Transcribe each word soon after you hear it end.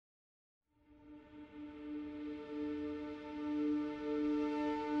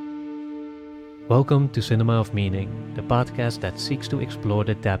Welcome to Cinema of Meaning, the podcast that seeks to explore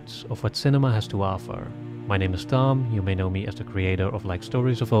the depths of what cinema has to offer. My name is Tom, you may know me as the creator of Like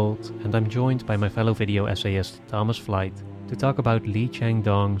Stories of Old, and I'm joined by my fellow video essayist Thomas Flight to talk about Lee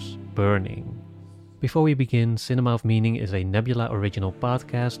Chang-dong's Burning. Before we begin, Cinema of Meaning is a Nebula original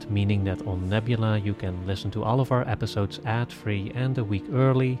podcast, meaning that on Nebula you can listen to all of our episodes ad-free and a week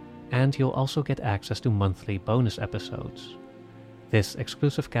early, and you'll also get access to monthly bonus episodes. This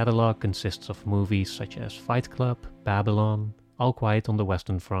exclusive catalog consists of movies such as Fight Club, Babylon, All Quiet on the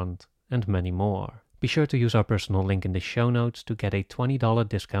Western Front, and many more. Be sure to use our personal link in the show notes to get a $20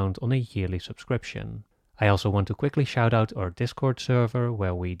 discount on a yearly subscription. I also want to quickly shout out our Discord server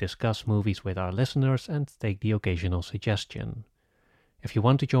where we discuss movies with our listeners and take the occasional suggestion. If you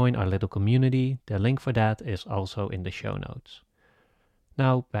want to join our little community, the link for that is also in the show notes.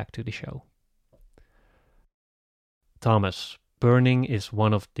 Now back to the show. Thomas, Burning is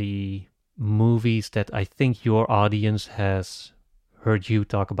one of the movies that I think your audience has heard you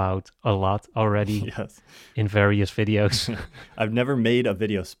talk about a lot already. Yes. In various videos. I've never made a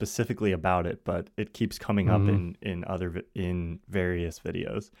video specifically about it, but it keeps coming up in various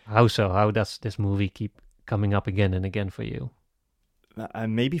videos. How so? How does this movie keep coming up again and again for you? I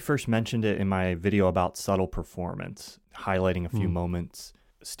maybe first mentioned it in my video about subtle performance, highlighting a few moments,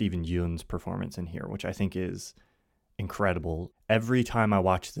 Steven Yeun's performance in here, which I think is incredible. Every time I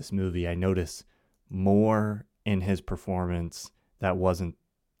watch this movie, I notice more in his performance that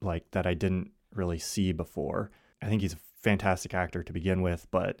I didn't really see before. I think he's a fantastic actor to begin with,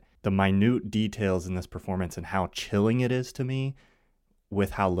 but the minute details in this performance and how chilling it is to me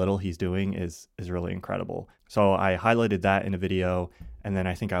with how little he's doing is really incredible. So I highlighted that in a video, and then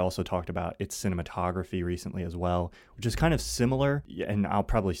I think I also talked about its cinematography recently as well, which is kind of similar, and I'll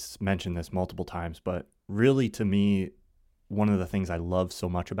probably mention this multiple times, but really to me, one of the things I love so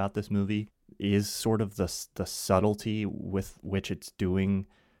much about this movie is sort of the subtlety with which it's doing.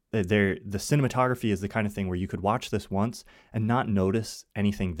 The cinematography is the kind of thing where you could watch this once and not notice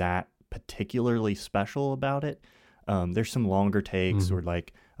anything that particularly special about it. There's some longer takes or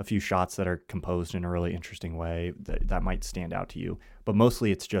like a few shots that are composed in a really interesting way that might stand out to you. But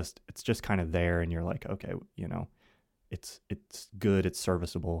mostly it's just kind of there, and you're like, okay, it's good, it's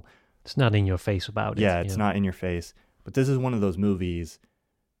serviceable. It's not in your face about it. Yeah, it's not in your face. But this is one of those movies,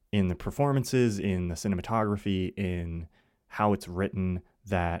 in the performances, in the cinematography, in how it's written,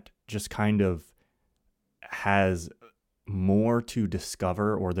 that just kind of has more to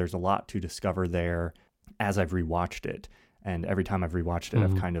discover, or there's a lot to discover there as I've rewatched it. And every time I've rewatched it,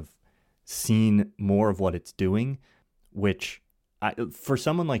 I've kind of seen more of what it's doing, which for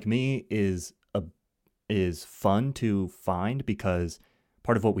someone like me is fun to find, because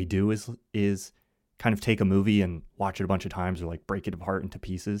part of what we do is kind of take a movie and watch it a bunch of times, or like break it apart into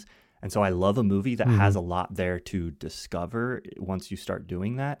pieces. And so I love a movie that has a lot there to discover once you start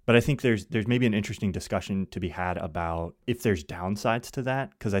doing that. But I think there's maybe an interesting discussion to be had about if there's downsides to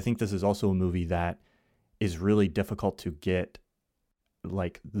that, because I think this is also a movie that is really difficult to get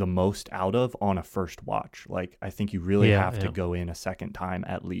like the most out of on a first watch. Like I think you really have to go in a second time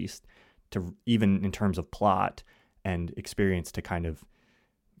at least, to even in terms of plot and experience, to kind of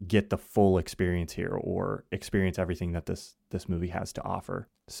get the full experience here, or experience everything that this movie has to offer.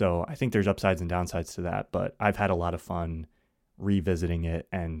 So I think there's upsides and downsides to that, but I've had a lot of fun revisiting it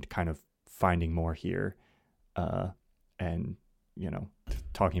and kind of finding more here, and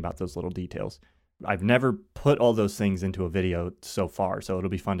talking about those little details. I've never put all those things into a video so far, so it'll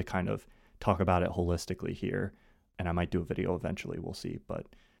be fun to kind of talk about it holistically here, and I might do a video eventually, we'll see. But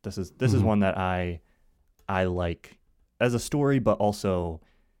this is one that I like as a story, but also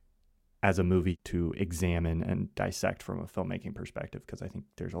as a movie to examine and dissect from a filmmaking perspective, because I think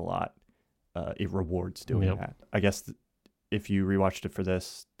there's a lot it rewards doing that. I guess if you rewatched it for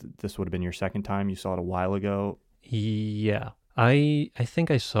this would have been your second time. You saw it a while ago. Yeah. I think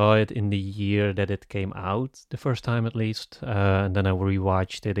I saw it in the year that it came out, the first time at least, and then I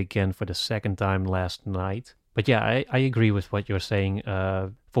rewatched it again for the second time last night. But yeah, I agree with what you're saying.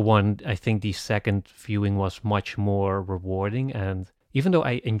 For one, I think the second viewing was much more rewarding, and even though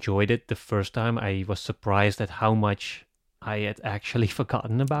I enjoyed it the first time, I was surprised at how much I had actually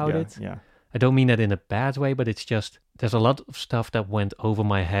forgotten about it. Yeah. I don't mean that in a bad way, but it's just, there's a lot of stuff that went over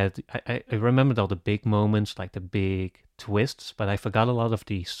my head. I remembered all the big moments, like the big twists, but I forgot a lot of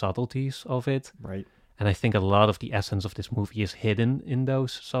the subtleties of it. Right. And I think a lot of the essence of this movie is hidden in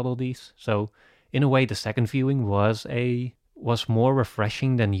those subtleties. So in a way, the second viewing was more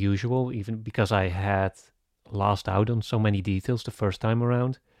refreshing than usual, even because I had lost out on so many details the first time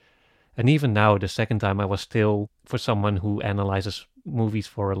around. And even now, the second time, I was still, for someone who analyzes movies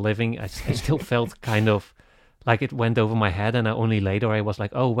for a living, I still felt kind of like it went over my head, and only later I was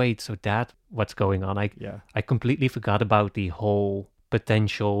like, oh wait, so that what's going on? Yeah. I completely forgot about the whole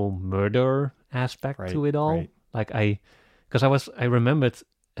potential murder aspect to it all. Right. Like because I remembered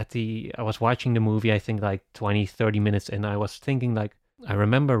I was watching the movie, I think like 20, 30 minutes in, I was thinking like, I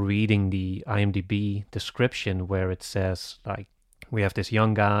remember reading the IMDb description where it says like, we have this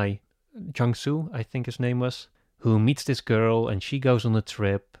young guy, Jung-soo, I think his name was, who meets this girl and she goes on a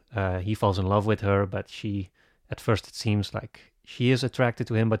trip. He falls in love with her, but at first it seems like she is attracted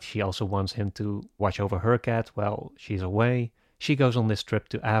to him, but she also wants him to watch over her cat while she's away. She goes on this trip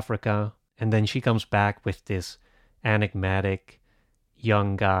to Africa, and then she comes back with this enigmatic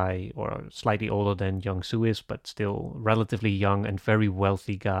young guy, or slightly older than Jung-soo is, but still relatively young and very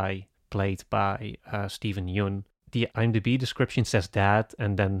wealthy guy, played by Stephen Yeun. The IMDb description says that,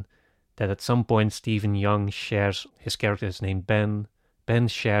 and then that at some point Stephen Yeun shares, his character is named Ben. Ben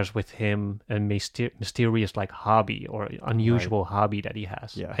shares with him a mysterious like hobby or unusual hobby that he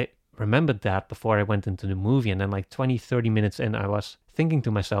has. Yeah. I remembered that before I went into the movie, and then like 20, 30 minutes in, I was thinking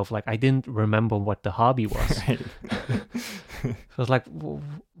to myself, like, I didn't remember what the hobby was. Right. So I was like,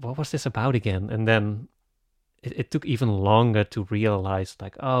 what was this about again? And then it took even longer to realize,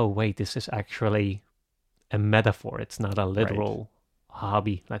 like, oh, wait, this is actually a metaphor. It's not a literal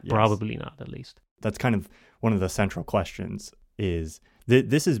hobby, like probably not, at least. That's kind of one of the central questions is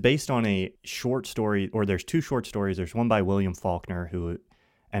this is based on a short story, or there's two short stories. There's one by William Faulkner,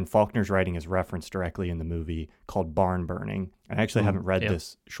 and Faulkner's writing is referenced directly in the movie, called Barn Burning. I actually haven't read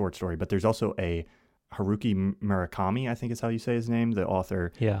this short story, but there's also a Haruki Murakami, I think is how you say his name. The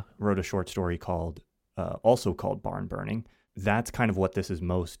author wrote a short story also called Barn Burning. That's kind of what this is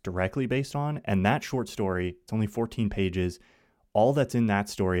most directly based on. And that short story, it's only 14 pages. All that's in that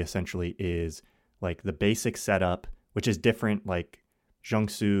story essentially is like the basic setup, which is different. Like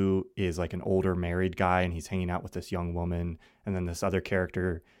Jung-soo is like an older married guy and he's hanging out with this young woman. And then this other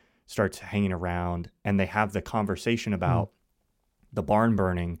character starts hanging around and they have the conversation about the barn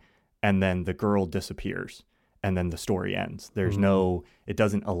burning, and then the girl disappears and then the story ends. There's it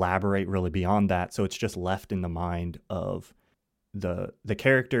doesn't elaborate really beyond that. So it's just left in the mind of the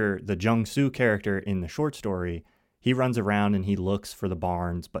character, the Jung-soo character in the short story. He runs around and he looks for the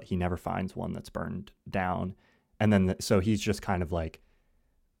barns, but he never finds one that's burned down. And then so he's just kind of like,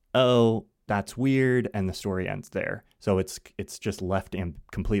 oh, that's weird, and the story ends there. So it's just left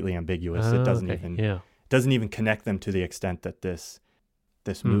completely ambiguous. It doesn't even connect them to the extent that this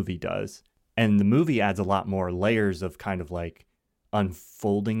movie does. And the movie adds a lot more layers of kind of like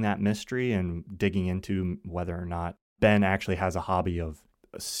unfolding that mystery and digging into whether or not Ben actually has a hobby of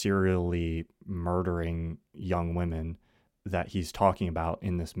serially murdering young women that he's talking about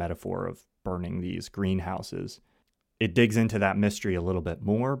in this metaphor of burning these greenhouses. It digs into that mystery a little bit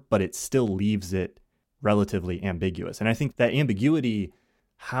more, but it still leaves it relatively ambiguous. And I think that ambiguity,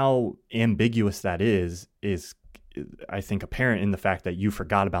 how ambiguous that is I think apparent in the fact that you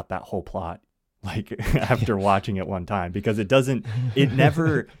forgot about that whole plot like after watching it one time, because it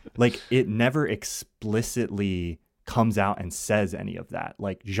never explicitly comes out and says any of that.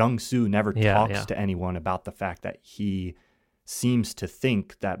 Like Jung-soo never talks to anyone about the fact that he seems to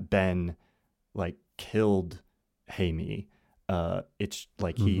think that Ben like killed Hae-mi. It's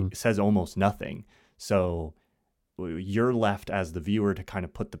like he says almost nothing. So you're left as the viewer to kind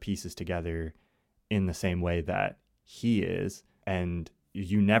of put the pieces together in the same way that he is, and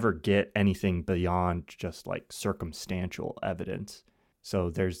you never get anything beyond just like circumstantial evidence. So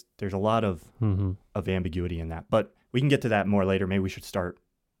there's a lot of ambiguity in that, but we can get to that more later. Maybe we should start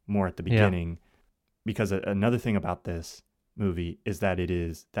more at the beginning, because another thing about this movie is that it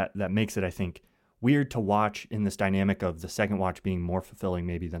is that makes it, I think, weird to watch in this dynamic of the second watch being more fulfilling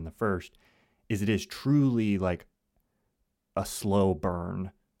maybe than the first, is it is truly like a slow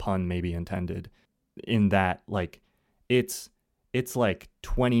burn, pun maybe intended, in that like it's like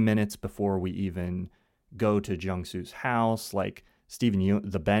 20 minutes before we even go to Jung-soo's house. Like Stephen Yeun,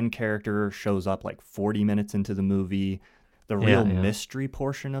 the Ben character, shows up like 40 minutes into the movie. The real mystery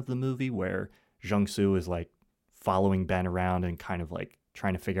portion of the movie where Jung-soo is like following Ben around and kind of like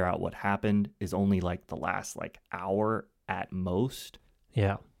trying to figure out what happened is only like the last like hour at most.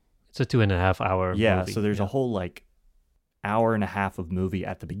 Yeah. It's a 2.5 hour movie. So there's a whole like hour and a half of movie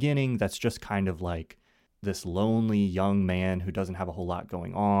at the beginning that's just kind of like this lonely young man who doesn't have a whole lot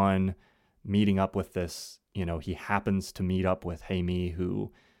going on, meeting up with this, he happens to meet up with Hae-mi,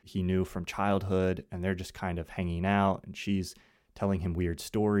 who he knew from childhood, and they're just kind of hanging out, and she's telling him weird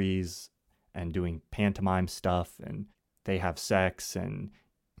stories and doing pantomime stuff, and they have sex, and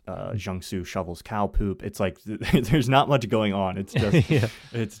Jung-soo shovels cow poop. It's like there's not much going on. It's just Yeah.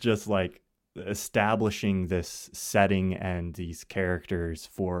 it's just like establishing this setting and these characters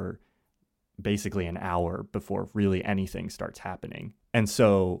for basically an hour before really anything starts happening. And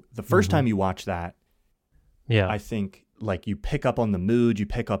so the first time you watch that, Yeah. I think like you pick up on the mood, you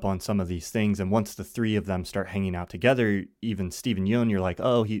pick up on some of these things, and once the three of them start hanging out together, even Steven Yeun, you're like,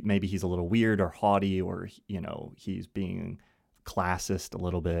 oh, maybe he's a little weird or haughty, or he's being classist a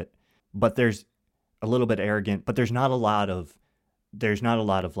little bit, but there's a little bit arrogant, but there's not a lot of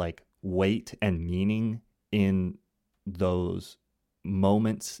like weight and meaning in those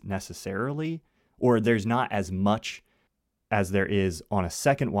moments necessarily, or there's not as much as there is on a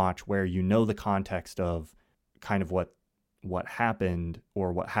second watch where the context of kind of what happened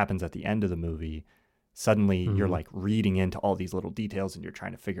or what happens at the end of the movie. Suddenly you're like reading into all these little details and you're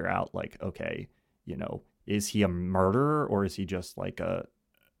trying to figure out like, okay, is he a murderer or is he just like a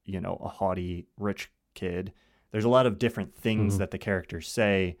haughty rich kid? There's a lot of different things that the characters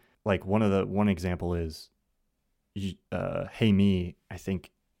say. Like one example is Hey Me, I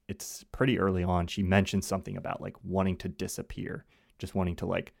think it's pretty early on, she mentions something about like wanting to disappear, just wanting to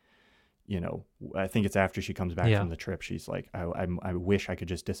like, I think it's after she comes back from the trip. She's like, I wish I could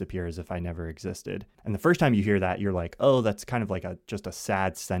just disappear as if I never existed. And the first time you hear that, you're like, oh, that's kind of like just a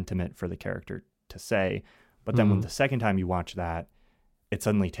sad sentiment for the character to say. But then when the second time you watch that, it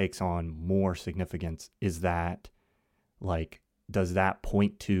suddenly takes on more significance. Is that like, does that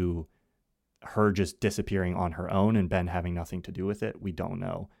point to her just disappearing on her own and Ben having nothing to do with it? We don't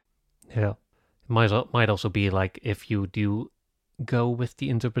know. Yeah. It might also be like if you do go with the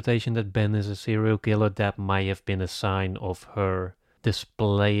interpretation that Ben is a serial killer, that might have been a sign of her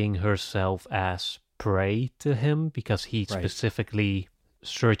displaying herself as prey to him, because he specifically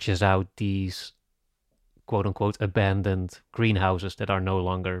searches out these quote-unquote abandoned greenhouses that are no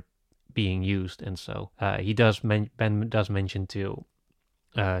longer being used. And so Ben does mention to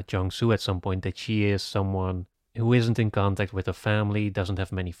Jung-soo at some point that she is someone who isn't in contact with her family, doesn't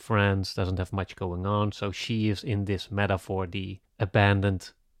have many friends, doesn't have much going on. So she is in this metaphor, the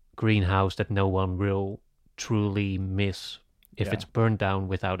abandoned greenhouse that no one will truly miss if it's burned down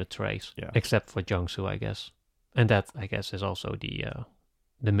without a trace, except for Jung-soo, I guess. And that, I guess, is also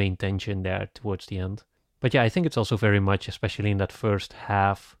the main tension there towards the end. But yeah, I think it's also very much, especially in that first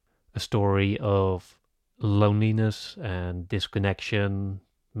half, a story of loneliness and disconnection.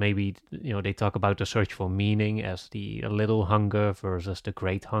 Maybe, they talk about the search for meaning as the little hunger versus the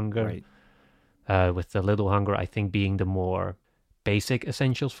great hunger. Right. With the little hunger, I think, being the more basic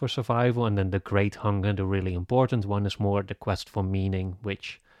essentials for survival, and then the great hunger, the really important one, is more the quest for meaning,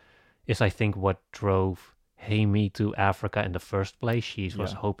 which is, I think, what drove Hae-mi to Africa in the first place. She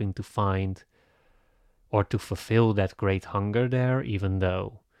was hoping to find or to fulfill that great hunger there, even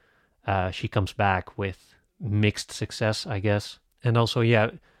though she comes back with mixed success, I guess. And also,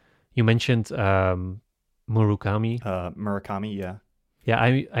 you mentioned Murakami. Murakami, yeah. Yeah,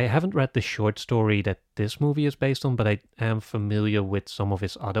 I haven't read the short story that this movie is based on, but I am familiar with some of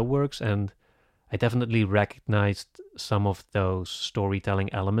his other works, and I definitely recognized some of those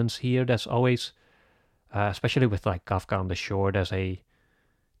storytelling elements here. There's always, especially with like Kafka on the Shore, there's a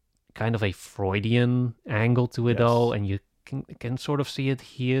kind of a Freudian angle to it all, and you can sort of see it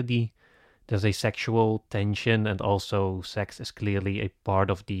here. There's a sexual tension, and also sex is clearly a part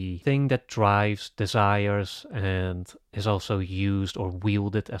of the thing that drives desires and is also used or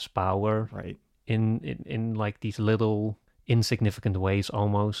wielded as power. Right. In like these little insignificant ways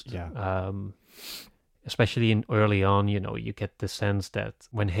almost. Yeah. Especially in early on, you get the sense that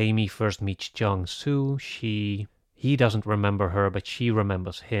when Hae-mi first meets Jung-soo, he doesn't remember her, but she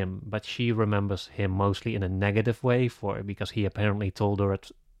remembers him. But she remembers him mostly in a negative way because he apparently told her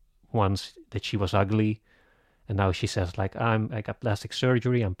once that she was ugly, and now she says like, I got plastic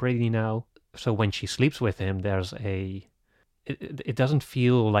surgery, I'm pretty now. So when she sleeps with him, there's it doesn't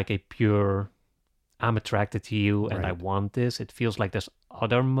feel like a pure I'm attracted to you and I want this. It feels like there's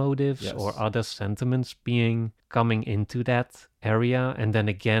other motives or other sentiments coming into that area. And then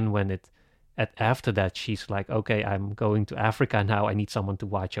again, when after that, she's like, okay, I'm going to Africa now, I need someone to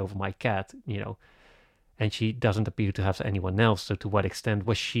watch over my cat, and she doesn't appear to have anyone else. So to what extent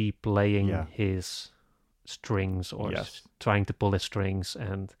was she playing his strings or trying to pull his strings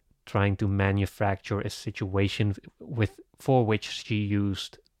and trying to manufacture a situation for which she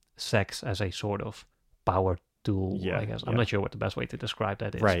used sex as a sort of power tool, I guess. I'm not sure what the best way to describe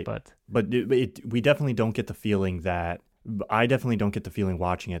that is. Right. But we definitely don't get the feeling that, I definitely don't get the feeling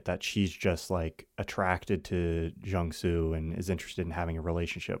watching it that she's just like attracted to Jung-soo and is interested in having a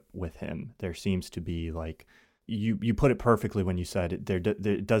relationship with him. There seems to be like you put it perfectly when you said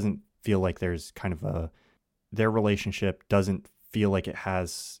it doesn't feel like there's kind of their relationship doesn't feel like it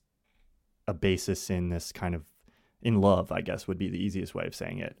has a basis in this kind of in love, I guess would be the easiest way of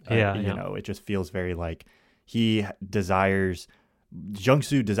saying it. You know, it just feels very like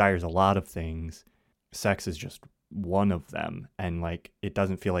Jung-soo desires a lot of things. Sex is just one of them. And like, it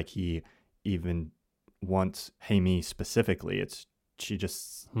doesn't feel like he even wants Hae-mi specifically.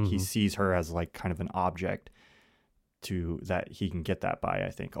 He sees her as like kind of an object that he can get that by,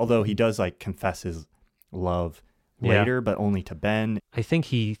 I think. Although he does like confess his love later, but only to Ben. I think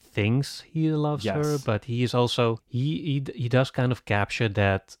he thinks he loves her, but he is also, he does kind of capture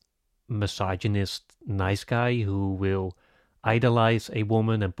that misogynist nice guy who will idolize a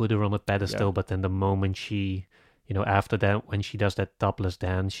woman and put her on a pedestal, but then the moment she, you know, after that, when she does that topless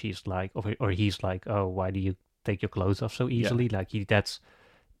dance, she's like, or he's like, oh, why do you take your clothes off so easily? Like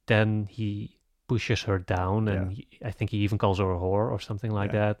then he pushes her down, and I think he even calls her a whore or something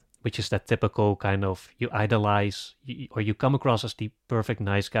like that, which is that typical kind of, you idolize, or you come across as the perfect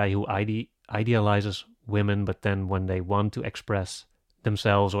nice guy who idealizes women, but then when they want to express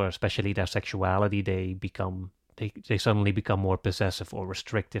themselves, or especially their sexuality, they suddenly become more possessive or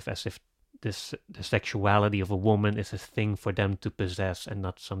restrictive, as if the sexuality of a woman is a thing for them to possess and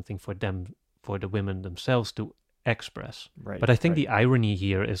not something for the women themselves to express. Right. But I think the irony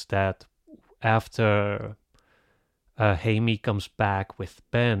here is that after Hae-mi comes back with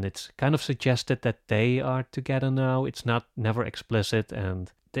Ben, it's kind of suggested that they are together now. It's never explicit,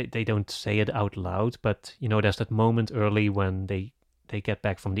 and they don't say it out loud, but you know, there's that moment early when they get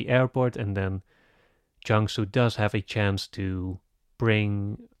back from the airport, and then Jung-soo does have a chance to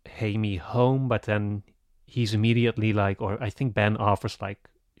bring Hae-mi home, but then he's immediately like, or I think Ben offers like,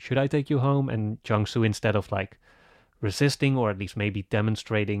 should I take you home? And Jung-soo, instead of like resisting, or at least maybe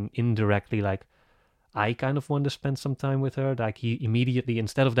demonstrating indirectly like, I kind of want to spend some time with her, like he immediately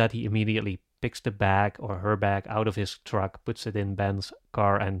picks the bag or her bag out of his truck, puts it in Ben's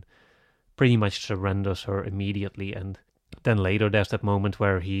car, and pretty much surrenders her immediately. And then later there's that moment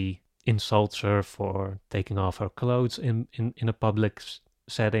where he insults her for taking off her clothes in a public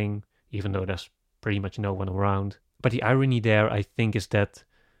setting, even though there's pretty much no one around. But the irony there, I think, is that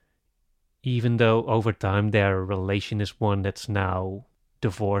even though over time their relation is one that's now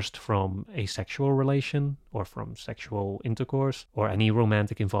divorced from a sexual relation or from sexual intercourse or any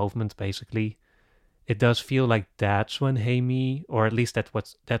romantic involvement, basically, it does feel like that's when Hae-mi, or at least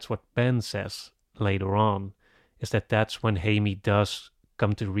that's what Ben says later on, is that's when Hae-mi does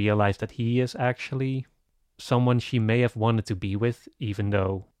come to realize that he is actually someone she may have wanted to be with, even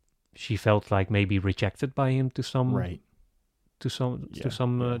though she felt like maybe rejected by him to some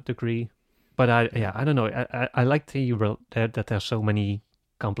degree. But I don't know. I like that there's so many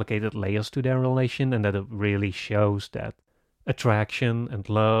complicated layers to their relation, and that it really shows that attraction and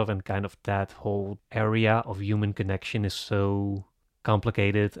love and kind of that whole area of human connection is so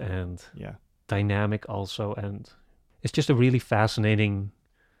complicated and dynamic also. And it's just a really fascinating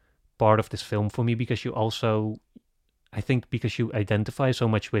part of this film for me, because I think because you identify so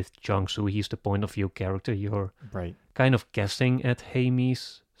much with Jung-soo, he's the point of view character, you're kind of guessing at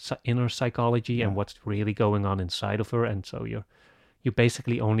Hae-mi's inner psychology and what's really going on inside of her. And so you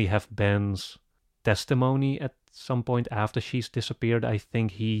basically only have Ben's testimony at some point after she's disappeared. I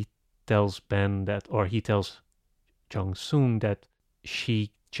think he tells Ben that, or he tells Jung-soo that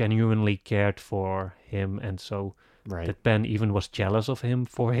she genuinely cared for him, and so that Ben even was jealous of him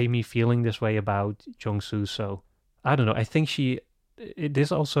for Hae-mi feeling this way about Jung-soo. So I don't know. I think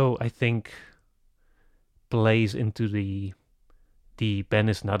this also, I think, plays into the Ben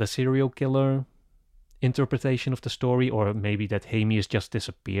is not a serial killer interpretation of the story, or maybe that Hae-mi has just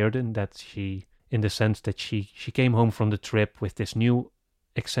disappeared, and that in the sense that she came home from the trip with this new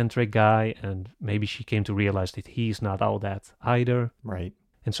eccentric guy, and maybe she came to realize that he's not all that either. Right.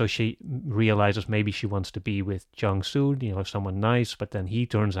 And so she realizes maybe she wants to be with Jung-soo, someone nice, but then he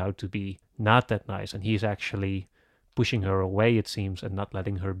turns out to be not that nice, and he's actually pushing her away, it seems, and not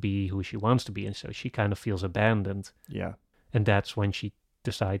letting her be who she wants to be. And so she kind of feels abandoned. Yeah. And that's when she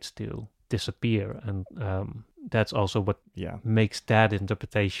decides to disappear. And that's also what makes that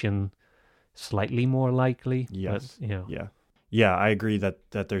interpretation slightly more likely. Yes. But, Yeah, I agree that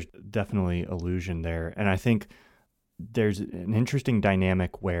there's definitely illusion there. And I think there's an interesting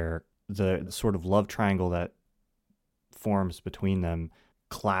dynamic where the sort of love triangle that forms between them,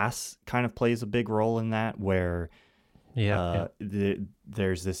 class kind of plays a big role in that, where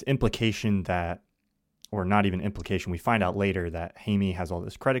there's this implication that, or not even implication, we find out later that Hae-mi has all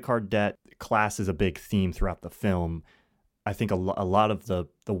this credit card debt. Class is a big theme throughout the film. I think a lot of the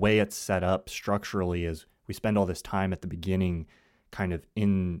way it's set up structurally is we spend all this time at the beginning kind of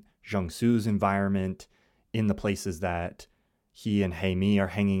in Jung-soo's environment, in the places that he and Hae-mi are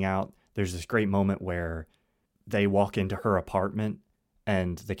hanging out. There's this great moment where they walk into her apartment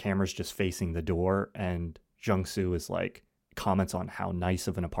and the camera's just facing the door, and Jung-soo is like, comments on how nice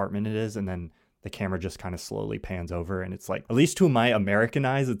of an apartment it is, and then the camera just kind of slowly pans over, and it's like, at least to my American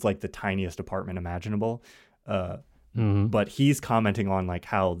eyes, it's like the tiniest apartment imaginable. But he's commenting on like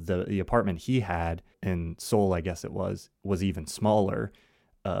how the apartment he had in Seoul, I guess it was even smaller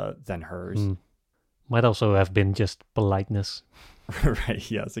than hers. Might also have been just politeness. Right,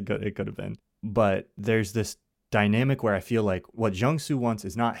 yes, it could have been. But there's this dynamic where I feel like what Jung-soo wants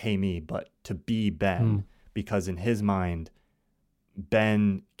is not Hae-mi, but to be Ben, because in his mind,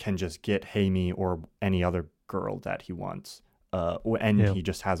 Ben can just get Hae-mi or any other girl that he wants. He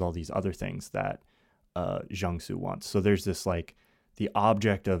just has all these other things that Jung-soo wants. So there's this like, the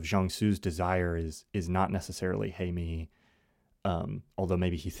object of Jung-soo's desire is not necessarily Hae-mi, although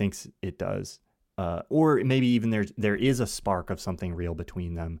maybe he thinks it does. Or maybe even there is a spark of something real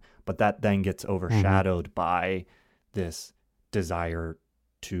between them, but that then gets overshadowed by this desire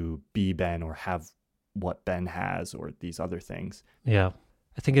to be Ben or have what Ben has or these other things. Yeah.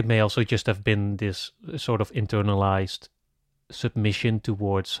 I think it may also just have been this sort of internalized submission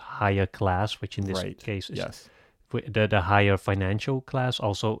towards higher class, which in this case is the higher financial class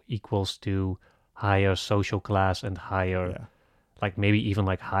also equals to higher social class and higher, like maybe even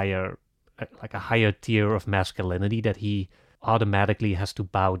like higher, like a higher tier of masculinity that he automatically has to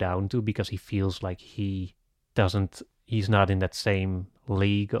bow down to because he feels like he's not in that same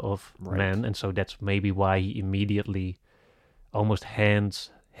league of men. And so that's maybe why he immediately almost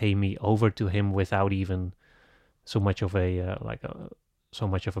hands Hae-mi over to him without even so much of a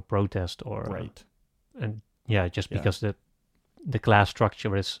protest or because the class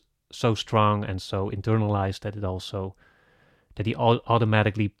structure is so strong and so internalized that he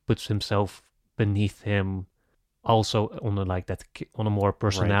automatically puts himself beneath him, also on a more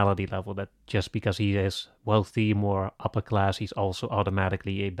personality level, that just because he is wealthy, more upper class, he's also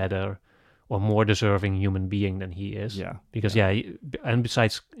automatically a better or more deserving human being than he is. And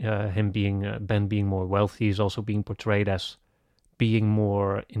besides him being Ben being more wealthy, he's also being portrayed as being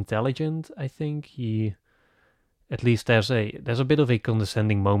more intelligent. I think at least there's a bit of a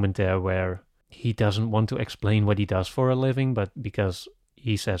condescending moment there where he doesn't want to explain what he does for a living, but because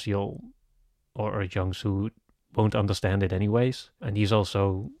he says or Jung-soo won't understand it anyways. And he's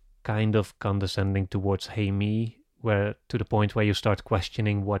also kind of condescending towards Hae-mi, where to the point where you start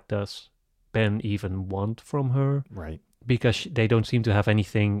questioning, what does Ben even want from her? Right. Because they don't seem to have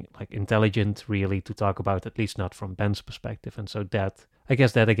anything like intelligent really to talk about, at least not from Ben's perspective. And so I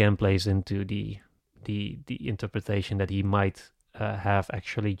guess that again plays into the interpretation that he might have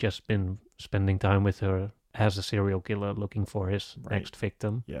actually just been spending time with her as a serial killer looking for his next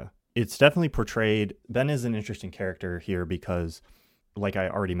victim. Yeah. It's definitely portrayed. Ben is an interesting character here because, like I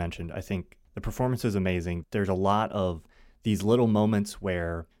already mentioned, I think the performance is amazing. There's a lot of these little moments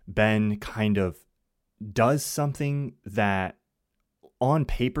where Ben kind of does something that on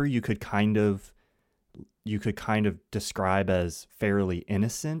paper you could kind of describe as fairly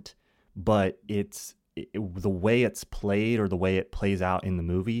innocent, but the way it's played or the way it plays out in the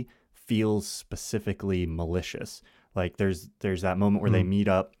movie feels specifically malicious. Like there's that moment where they meet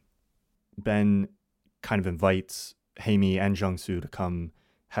up. Ben kind of invites Hae-mi and Jung-soo to come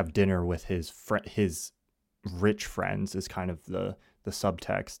have dinner with his rich friends, is kind of the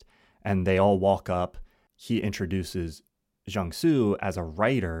subtext. And they all walk up. He introduces Jung-soo as a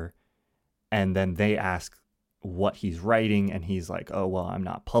writer, and then they ask what he's writing, and he's like, oh, well, I'm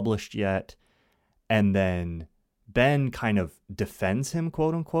not published yet. And then Ben kind of defends him,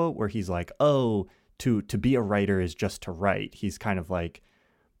 quote unquote, where he's like, oh, to be a writer is just to write. He's kind of like,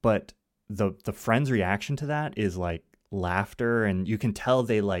 but the friend's reaction to that is like laughter, and you can tell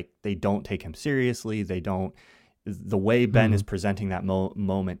they don't take him seriously. The way Ben is presenting that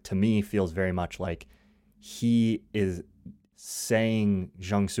moment to me feels very much like he is saying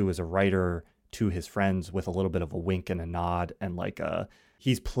Jung-soo is a writer to his friends with a little bit of a wink and a nod, and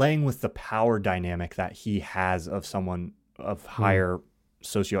he's playing with the power dynamic that he has of someone of higher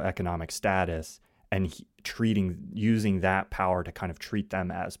socioeconomic status, and using that power to kind of treat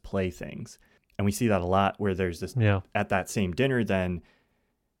them as playthings. And we see that a lot where there's this, at that same dinner, then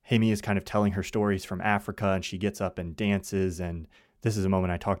Hae-mi is kind of telling her stories from Africa, and she gets up and dances. And this is a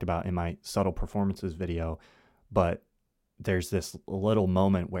moment I talked about in my subtle performances video, but there's this little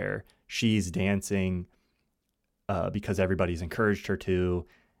moment where she's dancing because everybody's encouraged her to,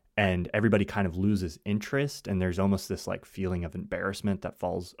 and everybody kind of loses interest, and there's almost this like feeling of embarrassment that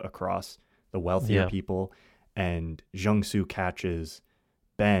falls across the wealthier Yeah. people. And Jung-soo catches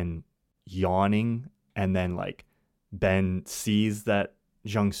Ben yawning, and then like Ben sees that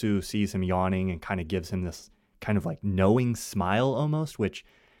Jung-soo sees him yawning and kind of gives him this kind of like knowing smile almost, which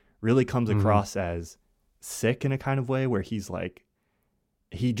really comes across as sick in a kind of way, where he's like,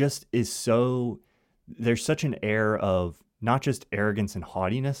 he just is so, there's such an air of not just arrogance and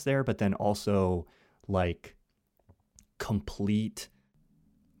haughtiness there, but then also like complete,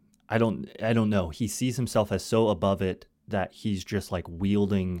 I don't know. He sees himself as so above it that he's just like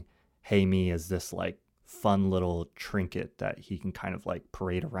wielding Hae-mi as this like fun little trinket that he can kind of like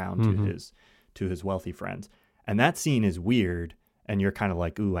parade around to his wealthy friends. And that scene is weird, and you're kind of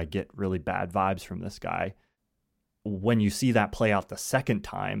like, ooh, I get really bad vibes from this guy. When you see that play out the second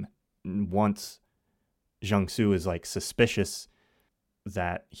time, once Jung-soo is like suspicious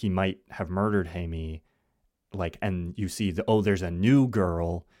that he might have murdered Hae-mi, like, and you see there's a new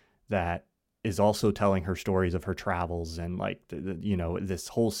girl that is also telling her stories of her travels, and like this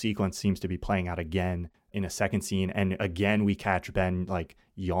whole sequence seems to be playing out again in a second scene, and again we catch Ben like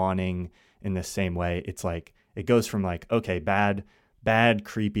yawning in the same way. It's like it goes from like, okay, bad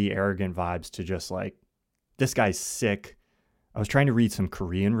creepy arrogant vibes to just like, this guy's sick. I was trying to read some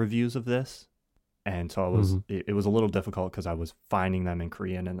Korean reviews of this, and so I was it was a little difficult because I was finding them in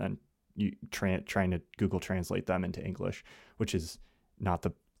Korean and then trying to Google translate them into English, which is not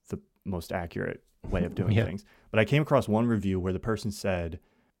the most accurate way of doing things. But I came across one review where the person said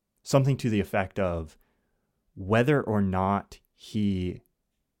something to the effect of, whether or not he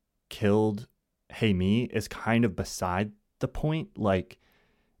killed Hae-mi is kind of beside the point. Like,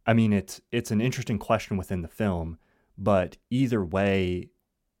 I mean, it's an interesting question within the film, but either way,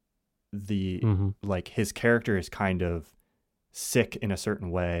 the like his character is kind of sick in a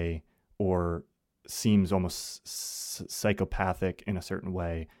certain way, or seems almost psychopathic in a certain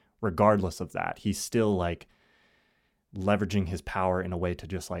way. Regardless of that, he's still like leveraging his power in a way to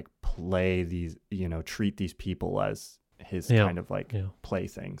just like play these, treat these people as his kind of like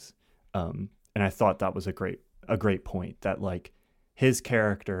playthings. And I thought that was a great point, that like his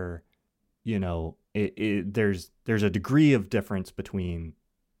character, there's a degree of difference between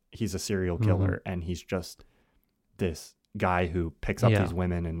he's a serial killer and he's just this guy who picks up these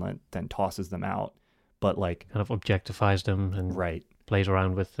women and then tosses them out, but like kind of objectifies them and plays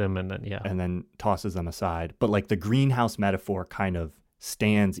around with them, and then tosses them aside. But like the greenhouse metaphor kind of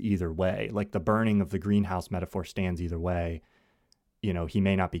stands either way. Like the burning of the greenhouse metaphor stands either way. He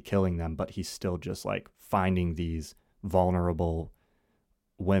may not be killing them, but he's still just like finding these vulnerable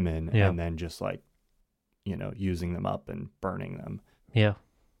women and then just like, using them up and burning them. Yeah.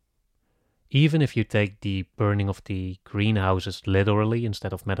 Even if you take the burning of the greenhouses literally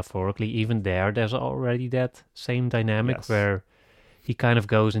instead of metaphorically, even there's already that same dynamic where he kind of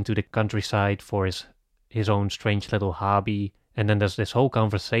goes into the countryside for his own strange little hobby. And then there's this whole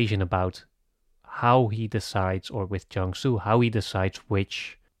conversation about how he decides, or with Jung-soo, how he decides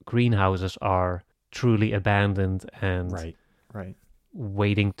which greenhouses are truly abandoned and right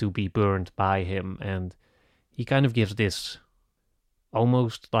waiting to be burned by him. And he kind of gives this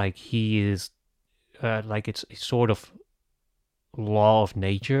almost like he is like it's sort of law of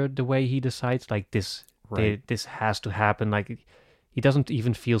nature, the way he decides, like this has to happen. Like he doesn't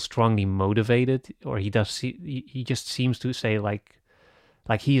even feel strongly motivated, or he just seems to say like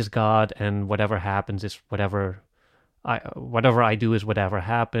he is God, and whatever happens is whatever I do is whatever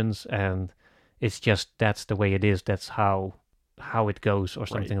happens, and it's just, that's the way it is, that's how it goes, or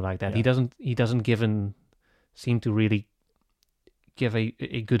something like that. He doesn't seem to really give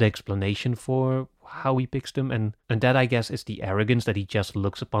a good explanation for how he picks them, and that, I guess, is the arrogance, that he just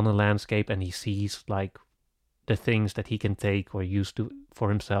looks upon a landscape and he sees like the things that he can take or use for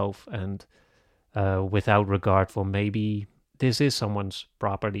himself, and without regard for maybe this is someone's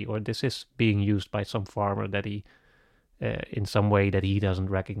property, or this is being used by some farmer that he in some way that he doesn't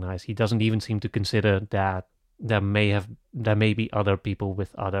recognize. He doesn't even seem to consider that there may be other people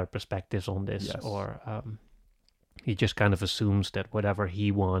with other perspectives on this, or he just kind of assumes that whatever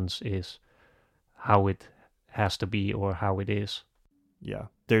he wants is how it has to be, or how it is. Yeah.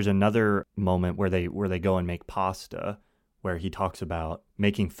 There's another moment where they go and make pasta, where he talks about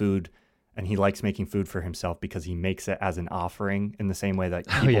making food, and he likes making food for himself because he makes it as an offering, in the same way that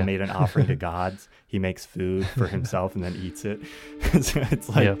people made an offering to gods. He makes food for himself and then eats it. So it's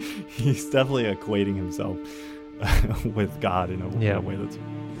like he's definitely equating himself with God in a way that's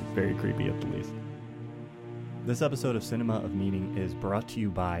very creepy, at the least. This episode of Cinema of Meaning is brought to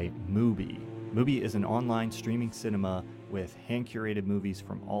you by Mubi. Mubi is an online streaming cinema with hand-curated movies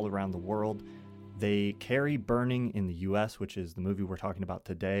from all around the world. They carry Burning in the US, which is the movie we're talking about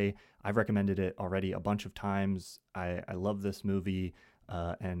today. I've recommended it already a bunch of times. I love this movie,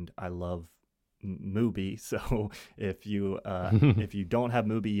 and I love Mubi. So if you don't have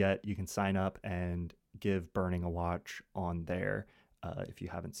Mubi yet, you can sign up and give Burning a watch on there if you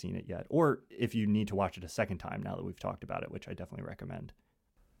haven't seen it yet, or if you need to watch it a second time now that we've talked about it, which I definitely recommend.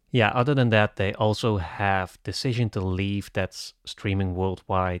 Yeah, other than that, they also have Decision to Leave that's streaming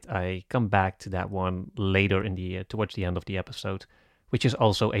worldwide. I come back to that one later in the year, towards the end of the episode, which is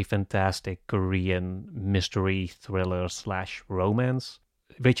also a fantastic Korean mystery thriller / romance,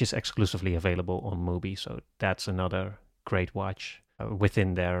 which is exclusively available on Mubi. So that's another great watch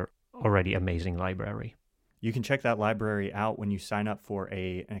within their already amazing library. You can check that library out when you sign up for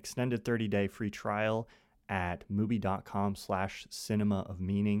an extended 30-day free trial at mubi.com/cinema of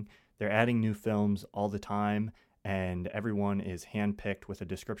meaning. They're adding new films all the time, and everyone is handpicked with a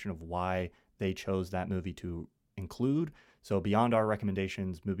description of why they chose that movie to include. So beyond our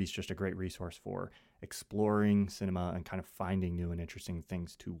recommendations, Mubi's just a great resource for exploring cinema and kind of finding new and interesting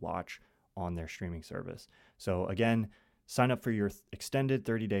things to watch on their streaming service. So again, sign up for your extended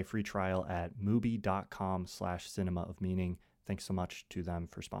 30-day free trial at mubi.com/cinema of meaning. Thanks so much to them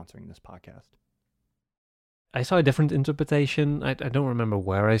for sponsoring this podcast. I saw a different interpretation. I don't remember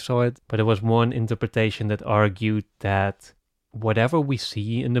where I saw it, but there was one interpretation that argued that whatever we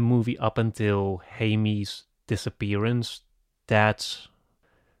see in the movie up until Haimi's disappearance,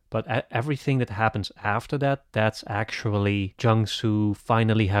 but everything that happens after that, that's actually Jung-soo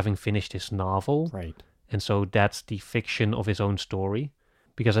finally having finished his novel. Right. And so that's the fiction of his own story.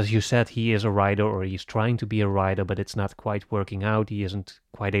 Because as you said, he is a writer, or he's trying to be a writer, but it's not quite working out. He isn't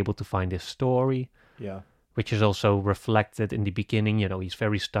quite able to find his story. Yeah. Which is also reflected in the beginning. You know, he's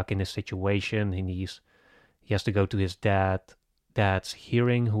very stuck in his situation, and he has to go to his dad's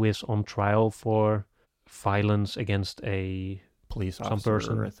hearing, who is on trial for violence against a police some officer,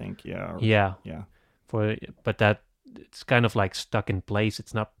 person. I think. Yeah. Yeah. But that it's kind of like stuck in place.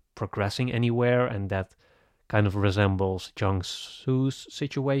 It's not progressing anywhere, and that kind of resembles Jung-soo's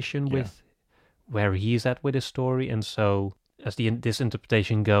situation with where he's at with his story. And so, as this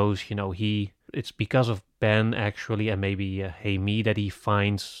interpretation goes, you know, it's because of Ben actually, and maybe Haimi, that he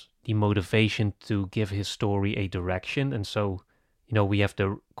finds the motivation to give his story a direction. And so, you know, we have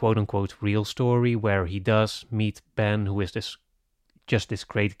the quote-unquote real story where he does meet Ben, who is this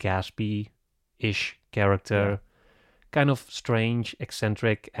great Gatsby-ish character, kind of strange,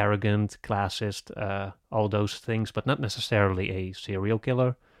 eccentric, arrogant, classist, all those things, but not necessarily a serial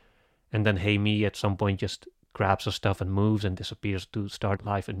killer. And then Haimi at some point just grabs her stuff and moves and disappears to start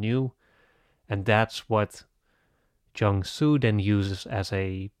life anew. And that's what Jung-soo then uses as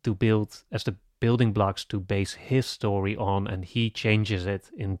the building blocks to base his story on, and he changes it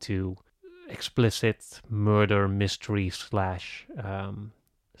into explicit murder mystery /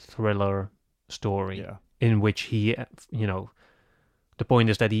 thriller story. Yeah. In which he, you know, the point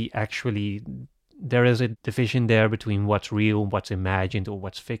is that there is a division there between what's real, what's imagined, or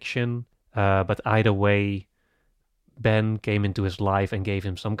what's fiction. But either way, Ben came into his life and gave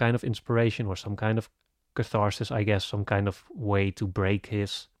him some kind of inspiration or some kind of catharsis, I guess, some kind of way to break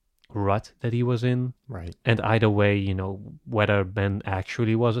his rut that he was in. Right. And either way, you know, whether Ben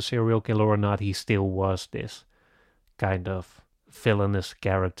actually was a serial killer or not, he still was this kind of villainous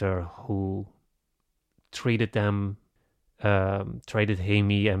character who treated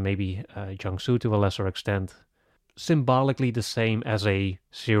Haimi and maybe Jung-soo to a lesser extent symbolically the same as a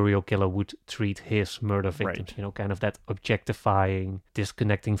serial killer would treat his murder victims. Right. You know, kind of that objectifying,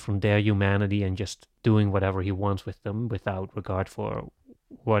 disconnecting from their humanity and just doing whatever he wants with them without regard for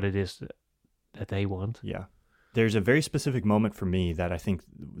what it is that they want. Yeah. There's a very specific moment for me that I think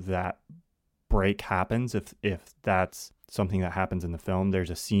that break happens, if that's something that happens in the film.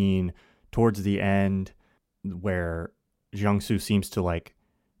 There's a scene towards the end where Jung-soo seems to like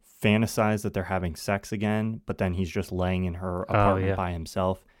fantasize that they're having sex again, but then he's just laying in her apartment by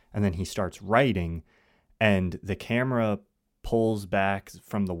himself, and then he starts writing, and the camera pulls back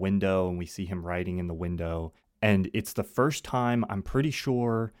from the window and we see him writing in the window. And it's the first time, I'm pretty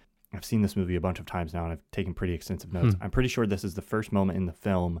sure, I've seen this movie a bunch of times now and I've taken pretty extensive notes. I'm pretty sure this is the first moment in the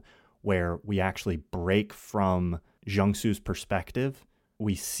film where we actually break from Jung-soo's perspective.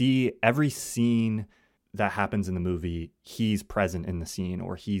 We see every scene that happens in the movie, he's present in the scene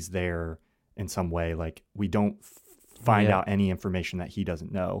or he's there in some way. Like, we don't find out any information that he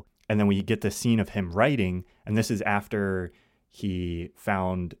doesn't know. And then we get this scene of him writing, and this is after he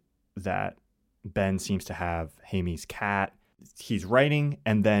found that Ben seems to have Haimi's cat. He's writing,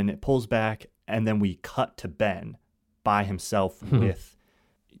 and then it pulls back, and then we cut to Ben by himself with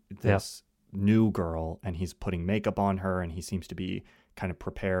this new girl, and he's putting makeup on her, and he seems to be kind of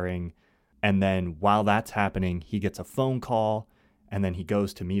preparing. And then while that's happening, he gets a phone call, and then he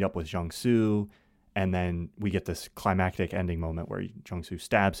goes to meet up with Jung-soo, and then we get this climactic ending moment where Jung-soo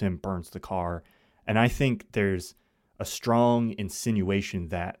stabs him, burns the car. And I think there's a strong insinuation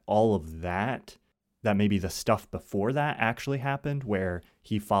that all of that maybe the stuff before that actually happened, where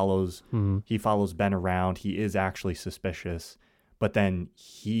he follows Ben around. He is actually suspicious, but then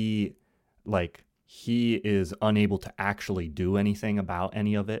he is unable to actually do anything about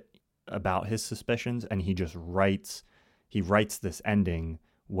any of it, about his suspicions, and he just writes this ending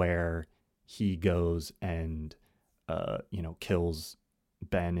where he goes and kills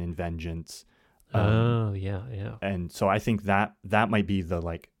Ben in vengeance. Yeah. And so I think that might be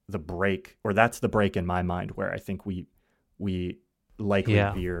the break, or that's the break in my mind where I think we likely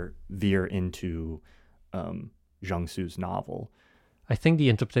veer into Jung-soo's novel. I think the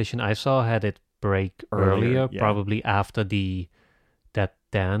interpretation I saw had it break earlier, yeah. probably after that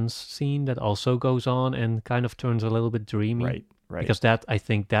dance scene that also goes on and kind of turns a little bit dreamy. Right. Because I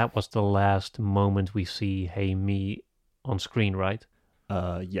think that was the last moment we see Hae-mi on screen, right?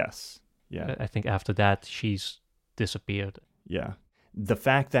 Yes. Yeah. I think after that she's disappeared. Yeah. The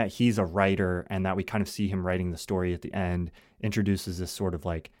fact that he's a writer and that we kind of see him writing the story at the end introduces this sort of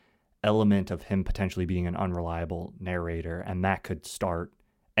like element of him potentially being an unreliable narrator, and that could start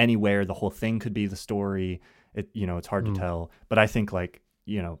anywhere. The whole thing could be the story. It's hard to tell, but I think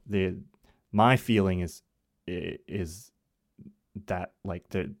my feeling is that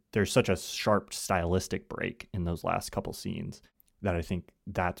there's such a sharp stylistic break in those last couple scenes that I think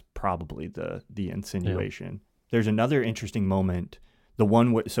that's probably the insinuation. Yeah. There's another interesting moment. The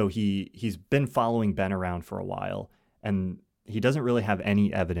one so he's been following Ben around for a while, and he doesn't really have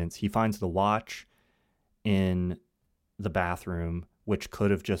any evidence. He finds the watch in the bathroom, which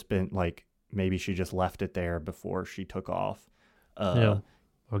could have just been maybe she just left it there before she took off. Or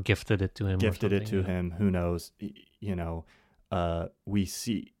gifted it to him. Him. Who knows? We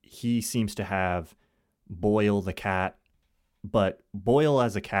see he seems to have Boyle the cat, but Boyle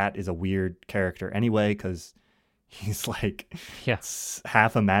as a cat is a weird character anyway, because he's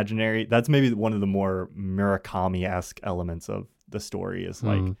half imaginary. That's maybe one of the more Murakami-esque elements of the story is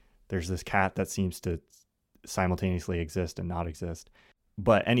there's this cat that seems to simultaneously exist and not exist.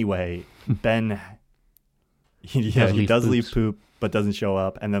 But anyway, Ben, he does leave poop, but doesn't show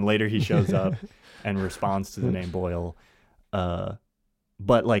up. And then later he shows up and responds to the name Boyle. But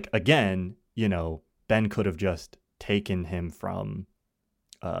again, Ben could have just taken him from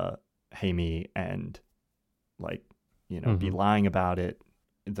Hae-mi and be lying about it.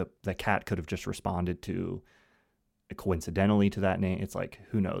 The cat could have just responded to coincidentally to that name. It's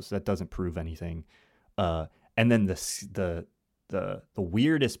who knows? That doesn't prove anything. And then the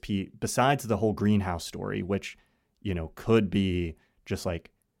weirdest piece, besides the whole greenhouse story, which could be just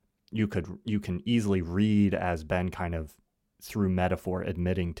you can easily read as Ben kind of through metaphor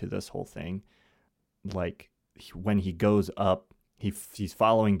admitting to this whole thing. When he goes up, he's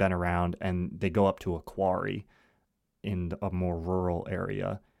following Ben around, and they go up to a quarry in a more rural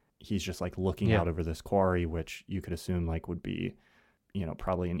area. He's just looking out over this quarry, which you could assume would be,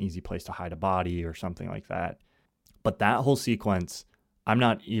 probably an easy place to hide a body or something like that. But that whole sequence, I'm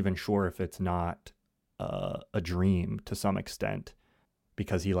not even sure if it's not a dream to some extent,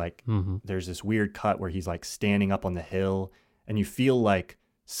 because he there's this weird cut where he's standing up on the hill, and you feel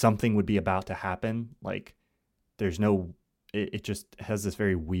something would be about to happen. There's no, it just has this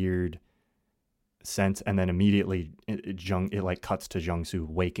very weird sense, and then immediately it cuts to Jung-soo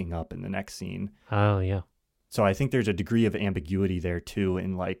waking up in the next scene. Oh yeah. So I think there's a degree of ambiguity there too,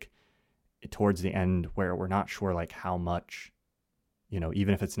 in towards the end, where we're not sure how much,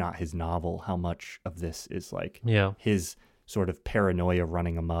 even if it's not his novel, how much of this is his sort of paranoia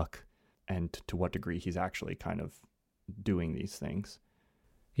running amok, and to what degree he's actually kind of doing these things.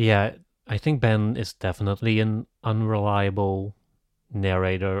 Yeah, I think Ben is definitely an unreliable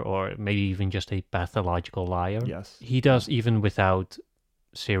narrator, or maybe even just a pathological liar. Yes. He does, even without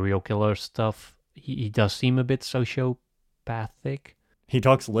serial killer stuff, he does seem a bit sociopathic. He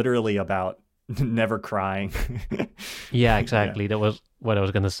talks literally about never crying. Yeah, exactly. Yeah. That was what I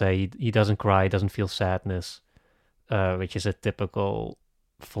was going to say. He doesn't cry, doesn't feel sadness, which is a typical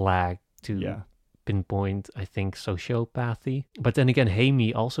flag to pinpoint, I think, sociopathy. But then again,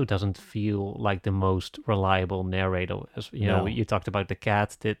 Hae-mi also doesn't feel like the most reliable narrator. As you talked about the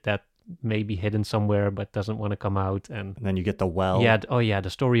cat that may be hidden somewhere but doesn't want to come out, and then you get the well. Yeah, the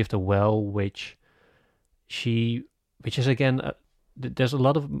story of the well, which is again, there's a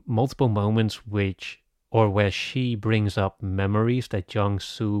lot of multiple moments where she brings up memories that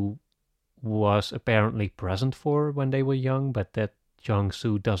Jung-soo was apparently present for when they were young, but that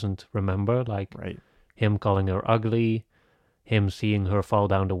Jung-soo doesn't remember, like Right. him calling her ugly, him seeing her fall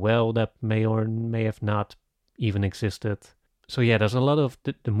down the well that may or may have not even existed. So yeah, there's a lot of,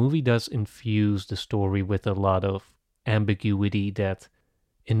 the movie does infuse the story with a lot of ambiguity that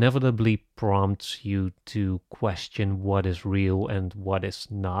inevitably prompts you to question what is real and what is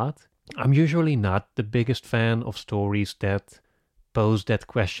not. I'm usually not the biggest fan of stories that pose that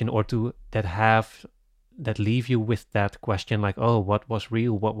question, or that leave you with that question, like, oh, what was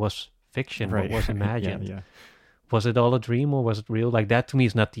real, what was fiction, Right. what was imagined, Yeah. was it all a dream or was it real? Like, that to me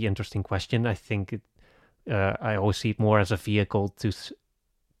is not the interesting question. I think I always see it more as a vehicle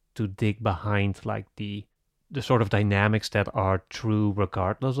to dig behind like the sort of dynamics that are true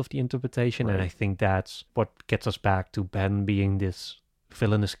regardless of the interpretation. And Right. I think that's what gets us back to Ben being this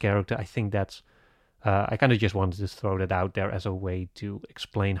villainous character. I think that's I kind of just wanted to throw that out there as a way to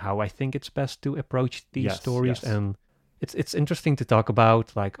explain how I think it's best to approach these Yes, stories. yes. And it's interesting to talk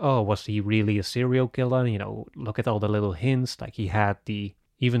about, like, oh, was he really a serial killer? You know, look at all the little hints. Like, he had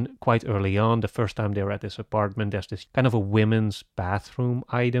even quite early on, the first time they were at this apartment, there's this kind of a women's bathroom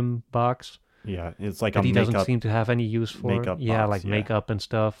item box Yeah. It's like that a he doesn't makeup. seem to have any use for. makeup Yeah, box, like yeah. makeup and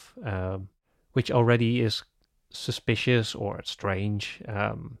stuff, which already is suspicious or strange.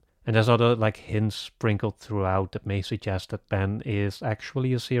 And there's other like hints sprinkled throughout that may suggest that Ben is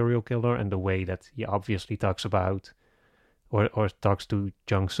actually a serial killer, and the way that he obviously talks about or talks to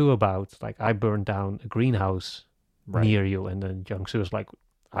Jung-soo about, like, I burned down a greenhouse Right. near you, and then Jung-soo is like,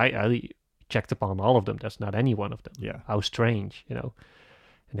 I checked upon all of them. That's not any one of them. Yeah. How strange, you know.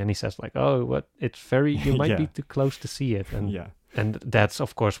 And then he says like, oh, what? It's very, you might be Yeah. too close to see it. And Yeah. and that's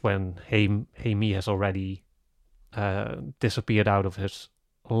of course when Hey-mi has already disappeared out of his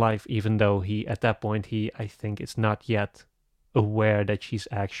life, even though he at that point I think is not yet aware that she's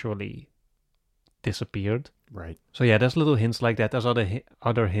actually disappeared. Right. So yeah, there's little hints like that. There's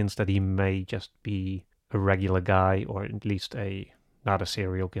other hints that he may just be a regular guy, or at least not a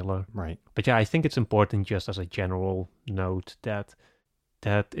serial killer. Right. But yeah, I think it's important, just as a general note, that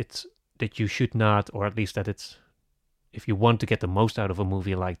you should not, or at least that it's, if you want to get the most out of a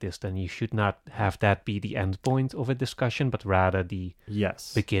movie like this, then you should not have that be the end point of a discussion, but rather the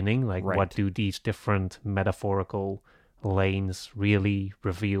Yes. beginning. Like, Right. what do these different metaphorical lanes really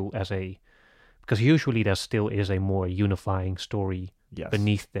reveal because usually there still is a more unifying story Yes.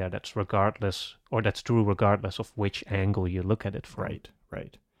 beneath there that's true regardless of which angle you look at it from. Right.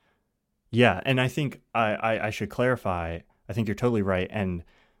 Right. Yeah, and I think I should clarify. I think you're totally right, and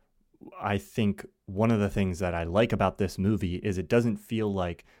I think one of the things that I like about this movie is it doesn't feel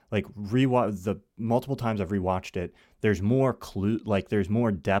like rewatch the multiple times I've rewatched it. There's more there's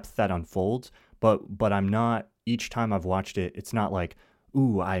more depth that unfolds, but I'm not, each time I've watched it, it's not like,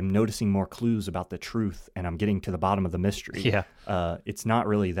 ooh, I'm noticing more clues about the truth and I'm getting to the bottom of the mystery. Yeah. It's not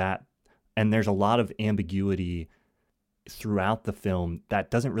really that, and there's a lot of ambiguity throughout the film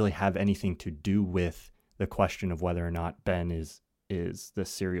that doesn't really have anything to do with the question of whether or not Ben is the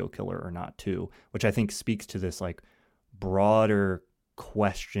serial killer or not too, which I think speaks to this like broader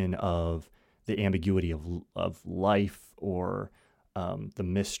question of the ambiguity of life, or the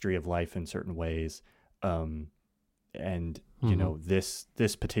mystery of life in certain ways. And you know, this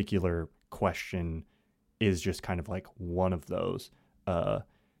particular question is just kind of like one of those.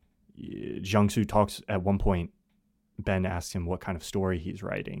 Jung-soo talks at one point, Ben asks him what kind of story he's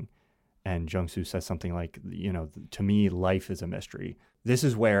writing, and Jung-soo says something like, you know, to me, life is a mystery. This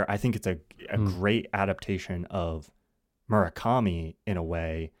is where I think it's a great adaptation of Murakami in a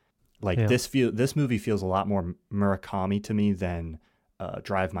way. Like, Yeah. this movie feels a lot more Murakami to me than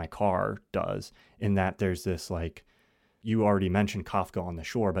Drive My Car does, in that there's this, like, you already mentioned Kafka on the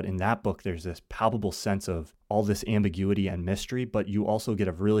Shore, but in that book, there's this palpable sense of all this ambiguity and mystery, but you also get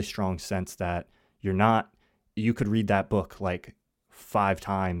a really strong sense that you could read that book like 5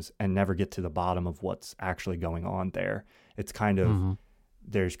 times and never get to the bottom of what's actually going on there. It's kind of,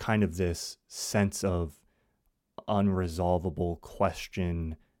 there's kind of this sense of unresolvable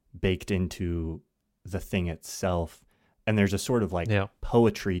question baked into the thing itself. And there's a sort of like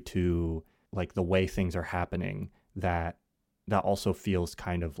poetry to like the way things are happening that also feels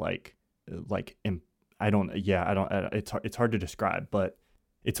kind of it's hard to describe, but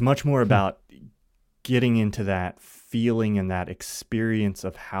it's much more about getting into that feeling and that experience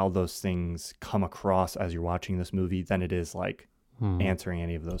of how those things come across as you're watching this movie than it is like answering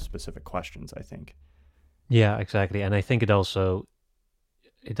any of those specific questions, I think. Yeah, exactly. And I think it does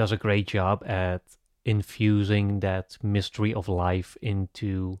a great job at infusing that mystery of life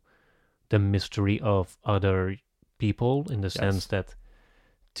into the mystery of other people, in the sense that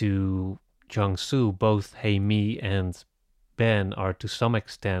to Jung-soo, both Hae-mi and Ben are to some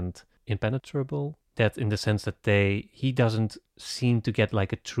extent impenetrable. That in the sense that he doesn't seem to get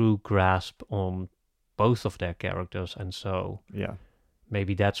like a true grasp on both of their characters, and so Yeah.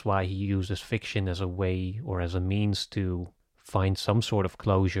 maybe that's why he uses fiction as a way or as a means to find some sort of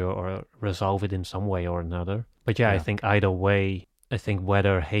closure or resolve it in some way or another. But yeah, I think either way, I think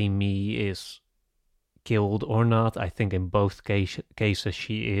whether Hae-mi is killed or not, I think in both cases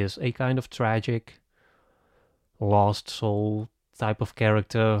she is a kind of tragic, lost soul type of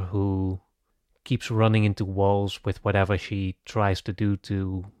character who keeps running into walls with whatever she tries to do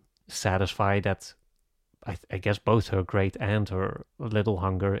to satisfy that. I guess both her great and her little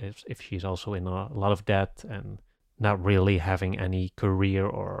hunger, if she's also in a lot of debt and not really having any career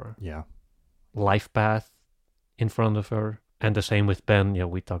or life path in front of her. And the same with Ben.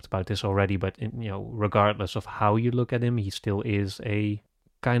 We talked about this already, but regardless of how you look at him, he still is a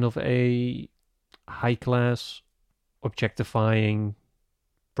kind of a high class, objectifying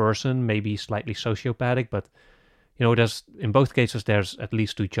person, maybe slightly sociopathic, but there's in both cases there's at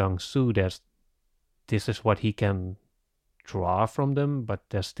least to Jung-soo, this is what he can draw from them, but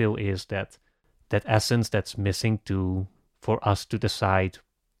there still is that essence that's missing for us to decide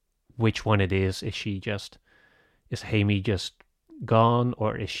which one it is. Is Hae-mi just gone,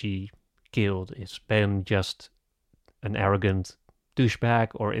 or is she killed? Is Ben just an arrogant douchebag,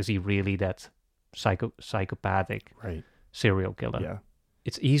 or is he really that psychopathic serial killer? Yeah.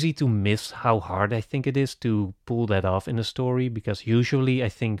 It's easy to miss how hard I think it is to pull that off in a story, because usually I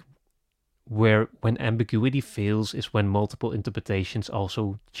think when ambiguity fails is when multiple interpretations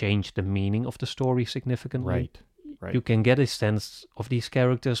also change the meaning of the story significantly. Right. You can get a sense of these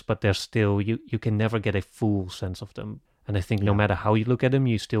characters, but there's still, you can never get a full sense of them. And I think no matter how you look at them,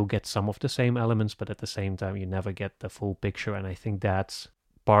 you still get some of the same elements, but at the same time, you never get the full picture. And I think that's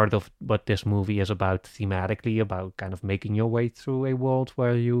part of what this movie is about thematically, about kind of making your way through a world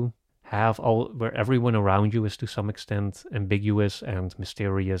where you have where everyone around you is to some extent ambiguous and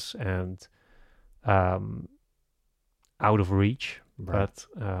mysterious and out of reach. But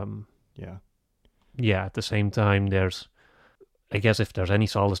at the same time, I guess if there's any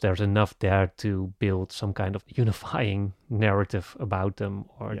solace, there's enough there to build some kind of unifying narrative about them,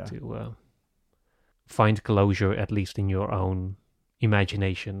 or to find closure, at least in your own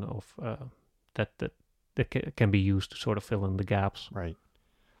imagination of that can be used to sort of fill in the gaps. Right.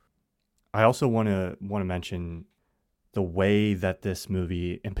 I also want to mention the way that this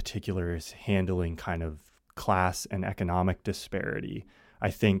movie in particular is handling kind of class and economic disparity. I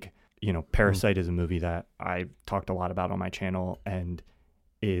think, Parasite is a movie that I've talked a lot about on my channel, and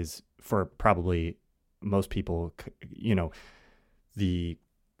is, for probably most people, the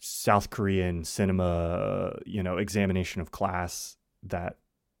South Korean cinema, examination of class that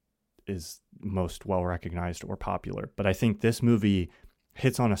is most well recognized or popular. But I think this movie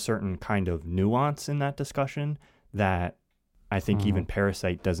hits on a certain kind of nuance in that discussion that I think even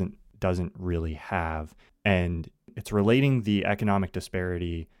Parasite doesn't really have. And it's relating the economic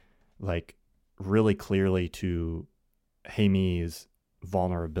disparity like really clearly to Hae-mi's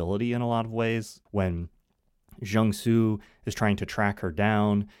vulnerability in a lot of ways. When Jung-soo is trying to track her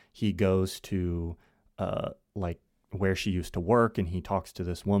down, he goes to like where she used to work, and he talks to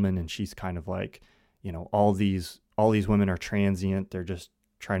this woman, and she's kind of like, all these women are transient. They're just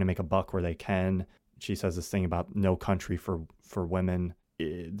trying to make a buck where they can. She says this thing about no country for women.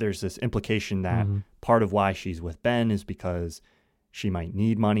 There's this implication that part of why she's with Ben is because she might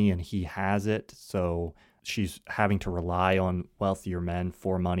need money and he has it. So she's having to rely on wealthier men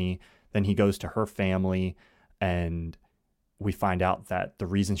for money. Then he goes to her family, and we find out that the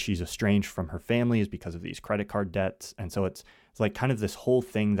reason she's estranged from her family is because of these credit card debts. And so it's like kind of this whole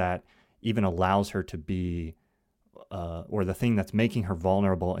thing that even allows her to be, or the thing that's making her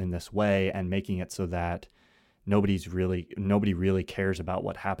vulnerable in this way and making it so that nobody really cares about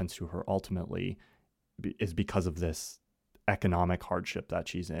what happens to her ultimately is because of this economic hardship that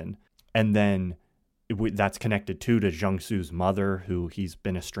she's in. And then that's connected to Jung-soo's mother, who he's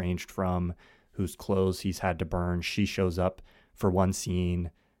been estranged from, whose clothes he's had to burn. She shows up for one scene,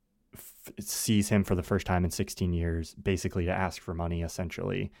 sees him for the first time in 16 years, basically to ask for money,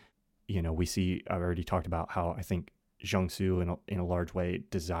 essentially. We see, I've already talked about how I think Jung-soo in a large way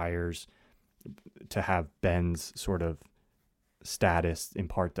desires to have Ben's sort of status, in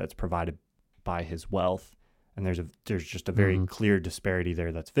part that's provided by his wealth. And there's just a very clear disparity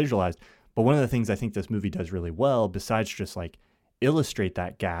there that's visualized. But one of the things I think this movie does really well, besides just like illustrate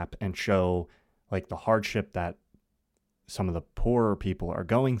that gap and show like the hardship that some of the poorer people are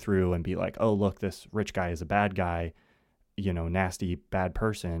going through, and be like, oh, look, this rich guy is a bad guy, nasty, bad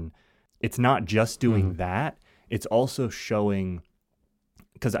person. it's not just doing that, it's also showing,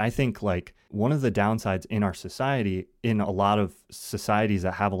 because I think like one of the downsides in our society, in a lot of societies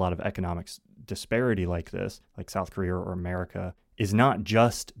that have a lot of economic disparity like this, like South Korea or America, is not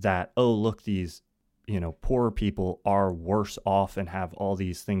just that, oh, look, these, poorer people are worse off and have all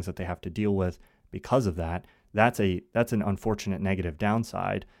these things that they have to deal with because of that. That's an unfortunate negative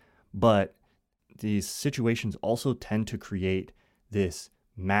downside. But these situations also tend to create this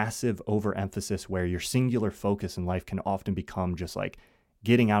massive overemphasis where your singular focus in life can often become just like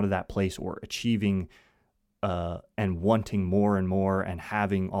getting out of that place or achieving and wanting more and more and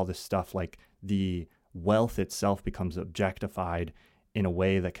having all this stuff. Like the wealth itself becomes objectified in a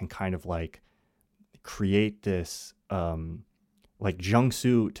way that can kind of like create this like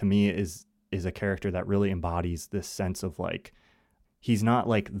Jung-soo to me is a character that really embodies this sense of like, he's not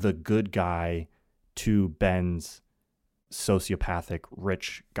like the good guy to Ben's sociopathic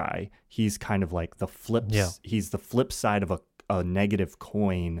rich guy. He's kind of like the he's the flip side of a negative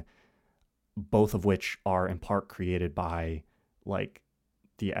coin, both of which are in part created by like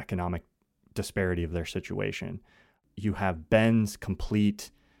the economic disparity of their situation. You have Ben's complete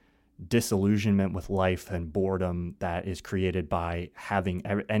disillusionment with life and boredom that is created by having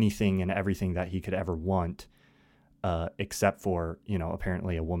anything and everything that he could ever want, except for,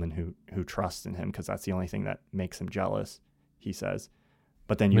 apparently a woman who trusts in him, because that's the only thing that makes him jealous, he says.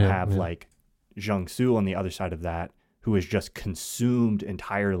 But then you have like Jung-soo on the other side of that, who is just consumed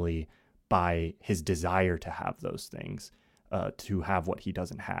entirely by his desire to have those things, to have what he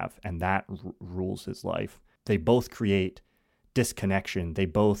doesn't have. And that rules his life. They both create disconnection. They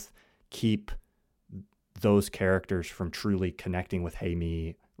both keep those characters from truly connecting with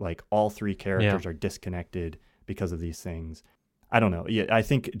Hae-mi. Like all three characters are disconnected because of these things. I don't know. Yeah, I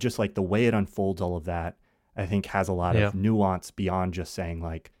think just like the way it unfolds, all of that, I think has a lot of nuance beyond just saying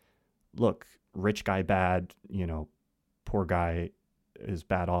like, look, rich guy bad, poor guy is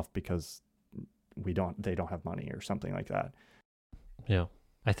bad off because they don't have money or something like that. Yeah.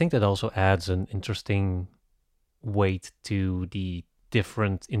 I think that also adds an interesting weight to the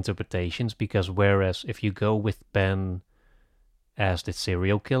different interpretations, because whereas if you go with Ben as the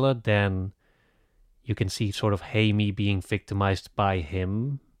serial killer, then you can see sort of Hae-mi being victimized by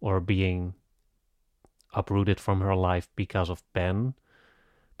him or being uprooted from her life because of Ben.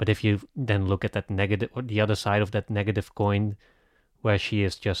 But if you then look at that negative, or the other side of that negative coin, where she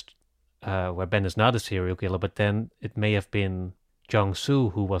is just, where Ben is not a serial killer, but then it may have been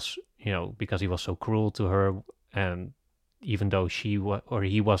Jung-soo who was, because he was so cruel to her, and even though he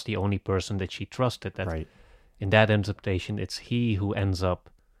was the only person that she trusted, that in that interpretation, it's he who ends up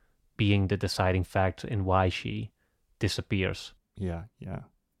being the deciding factor in why she disappears. Yeah.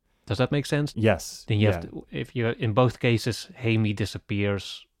 Does that make sense? Yes. Then you have to, if you're in both cases, Hae-mi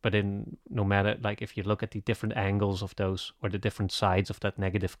disappears, but in no matter, like if you look at the different angles of those or the different sides of that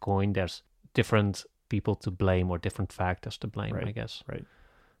negative coin, there's different people to blame or different factors to blame, I guess. Right.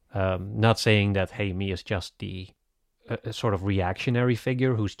 Not saying that Hae-mi is just the a sort of reactionary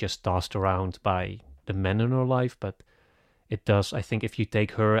figure who's just tossed around by the men in her life, but it does, I think, if you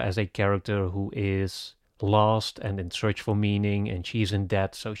take her as a character who is lost and in search for meaning, and she's in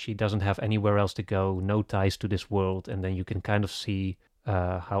debt, so she doesn't have anywhere else to go, no ties to this world, and then you can kind of see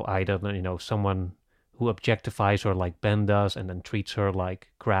how either, someone who objectifies her like Ben does and then treats her like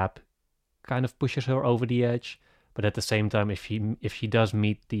crap kind of pushes her over the edge. But at the same time, if she does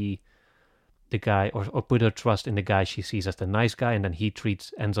meet the guy or put her trust in the guy she sees as the nice guy, and then he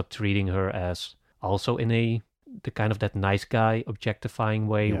ends up treating her as also in the kind of that nice guy objectifying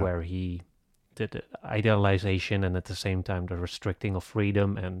way, where he did the idealization and at the same time the restricting of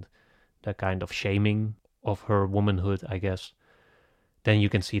freedom and the kind of shaming of her womanhood, I guess. Then you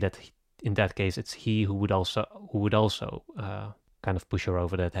can see that in that case it's he who would also kind of push her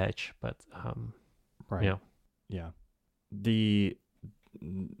over that edge. But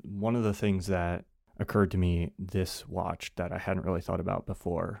one of the things that occurred to me this watch that I hadn't really thought about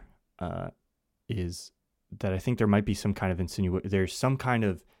before is that I think there might be some kind of there's some kind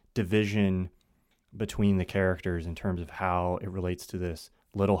of division between the characters in terms of how it relates to this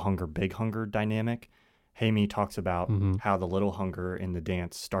little hunger, big hunger dynamic. Hae-mi talks about how the little hunger in the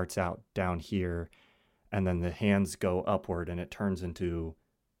dance starts out down here, and then the hands go upward and it turns into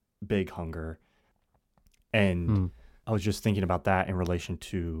big hunger. And I was just thinking about that in relation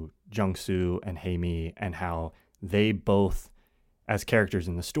to Jung-soo and Hae-mi, and how they both, as characters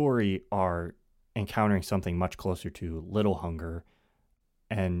in the story, are encountering something much closer to little hunger,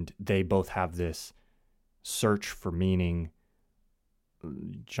 and they both have this search for meaning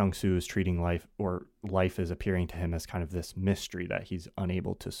Jung-soo is treating life, or life is appearing to him as kind of this mystery that he's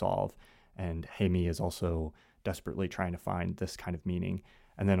unable to solve. And Hae-mi is also desperately trying to find this kind of meaning.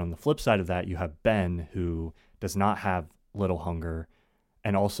 And then on the flip side of that, you have Ben, who does not have little hunger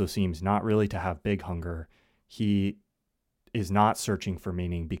and also seems not really to have big hunger. He is not searching for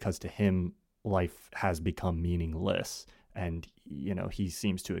meaning because to him, life has become meaningless. And, you know, he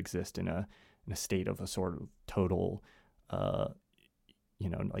seems to exist in a state of a sort of total, you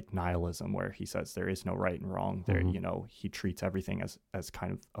know, like nihilism, where he says there is no right and wrong. There, you know, he treats everything as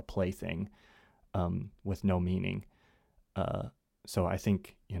kind of a plaything, with no meaning. So I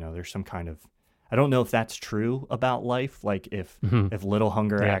think, you know, there's some kind of, I don't know if that's true about life. Like if little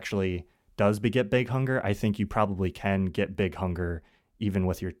hunger actually does beget big hunger, I think you probably can get big hunger even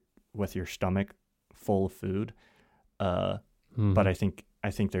with your stomach full of food. But I think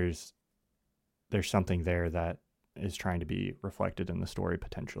there's something there that is trying to be reflected in the story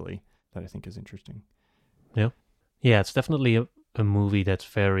potentially that I think is interesting. Yeah. Yeah, it's definitely a movie that's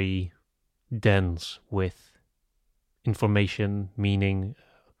very dense with information, meaning,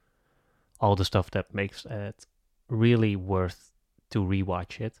 all the stuff that makes it really worth to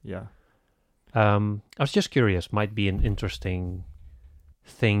rewatch it. Yeah. I was just curious, might be an interesting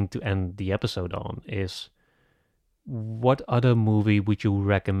thing to end the episode on, is what other movie would you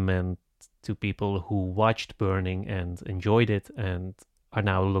recommend to people who watched Burning and enjoyed it and are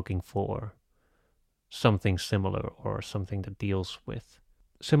now looking for something similar or something that deals with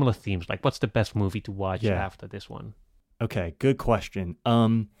similar themes? Like, what's the best movie to watch after this one? Okay, good question.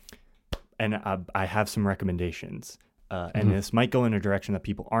 And I have some recommendations. And this might go in a direction that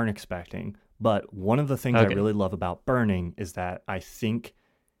people aren't expecting. But one of the things I really love about Burning is that I think,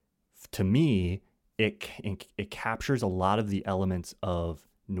 to me, it captures a lot of the elements of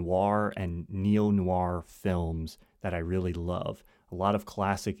noir and neo-noir films that I really love. A lot of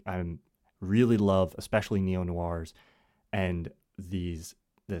classic, I really love, especially neo-noirs, and this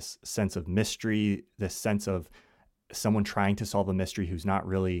sense of mystery, this sense of someone trying to solve a mystery who's not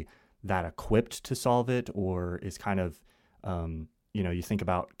really that equipped to solve it, or is kind of, you know, you think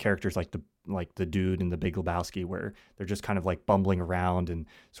about characters like the dude in The Big Lebowski, where they're just kind of like bumbling around and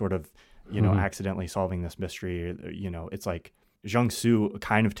sort of, you know, accidentally solving this mystery. You know, it's like Jung-soo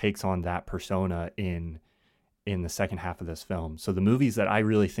kind of takes on that persona in the second half of this film. So the movies that I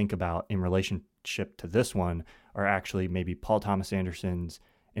really think about in relationship to this one are actually maybe Paul Thomas Anderson's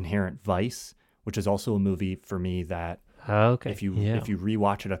Inherent Vice, which is also a movie for me that if you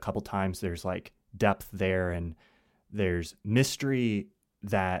rewatch it a couple times, there's like depth there, and there's mystery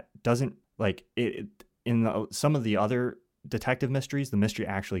that doesn't, like, it in some of the other detective mysteries, the mystery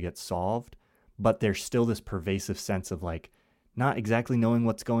actually gets solved, but there's still this pervasive sense of like not exactly knowing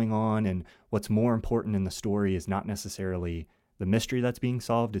what's going on, and what's more important in the story is not necessarily the mystery that's being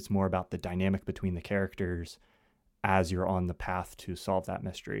solved. It's more about the dynamic between the characters as you're on the path to solve that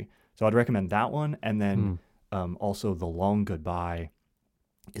mystery. So I'd recommend that one. And then also The Long Goodbye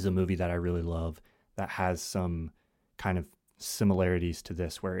is a movie that I really love that has some kind of similarities to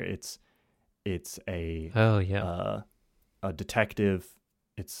this, where it's a detective.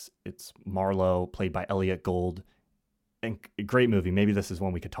 It's Marlowe, played by Elliot Gould, and a great movie. Maybe this is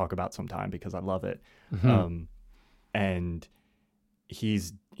one we could talk about sometime because I love it. And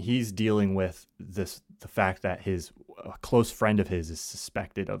he's dealing with the fact that a close friend of his is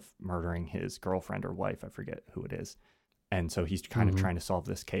suspected of murdering his girlfriend or wife. I forget who it is. And so he's kind of trying to solve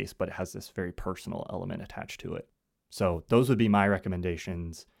this case, but it has this very personal element attached to it. So those would be my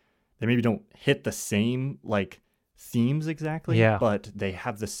recommendations. They maybe don't hit the same like themes exactly, but they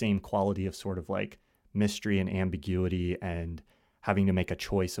have the same quality of sort of like mystery and ambiguity and having to make a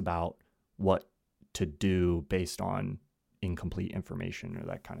choice about what to do based on incomplete information or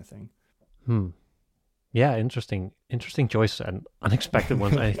that kind of thing. Yeah, interesting choice and unexpected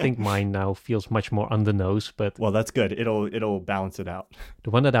ones. I think mine now feels much more on the nose, but well, that's good. It'll balance it out. The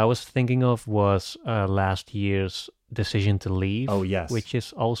one that I was thinking of was last year's Decision to Leave. Oh yes, which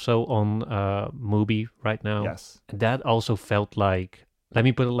is also on Mubi right now. Yes, that also felt like, let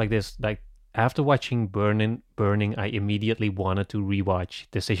me put it like this: like after watching Burning, I immediately wanted to rewatch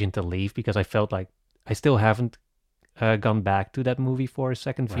Decision to Leave because I felt like I still haven't gone back to that movie for a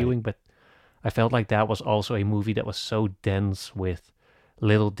second viewing, but I felt like that was also a movie that was so dense with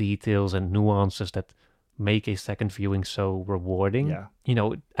little details and nuances that make a second viewing so rewarding. Yeah. You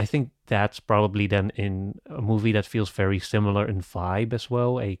know, I think that's probably then in a movie that feels very similar in vibe as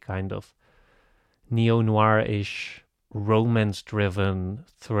well, a kind of neo-noir-ish, romance-driven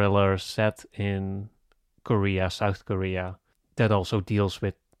thriller set in Korea, South Korea, that also deals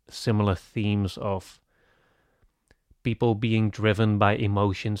with similar themes of people being driven by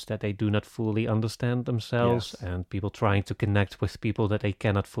emotions that they do not fully understand themselves, Yes. and people trying to connect with people that they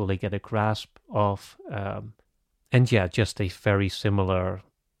cannot fully get a grasp of. And yeah, just a very similar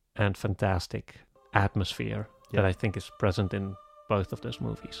and fantastic atmosphere that I think is present in both of those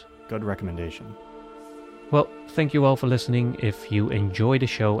movies. Good recommendation. Well, thank you all for listening. If you enjoy the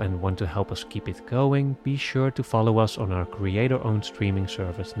show and want to help us keep it going, be sure to follow us on our creator-owned streaming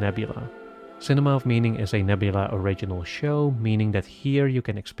service, Nebula. Cinema of Meaning is a Nebula original show, meaning that here you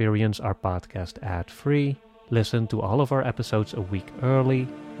can experience our podcast ad-free, listen to all of our episodes a week early,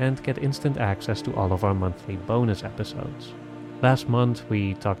 and get instant access to all of our monthly bonus episodes. Last month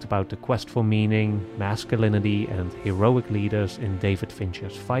we talked about the quest for meaning, masculinity, and heroic leaders in David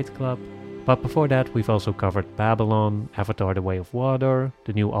Fincher's Fight Club. But before that, we've also covered Babylon, Avatar: The Way of Water,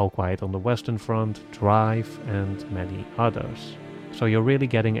 the new All Quiet on the Western Front, Drive, and many others. So you're really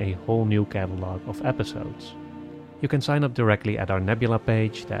getting a whole new catalog of episodes. You can sign up directly at our Nebula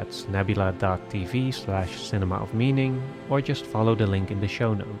page, that's nebula.tv/cinema of meaning, or just follow the link in the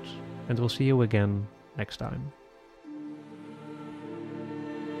show notes. And we'll see you again next time.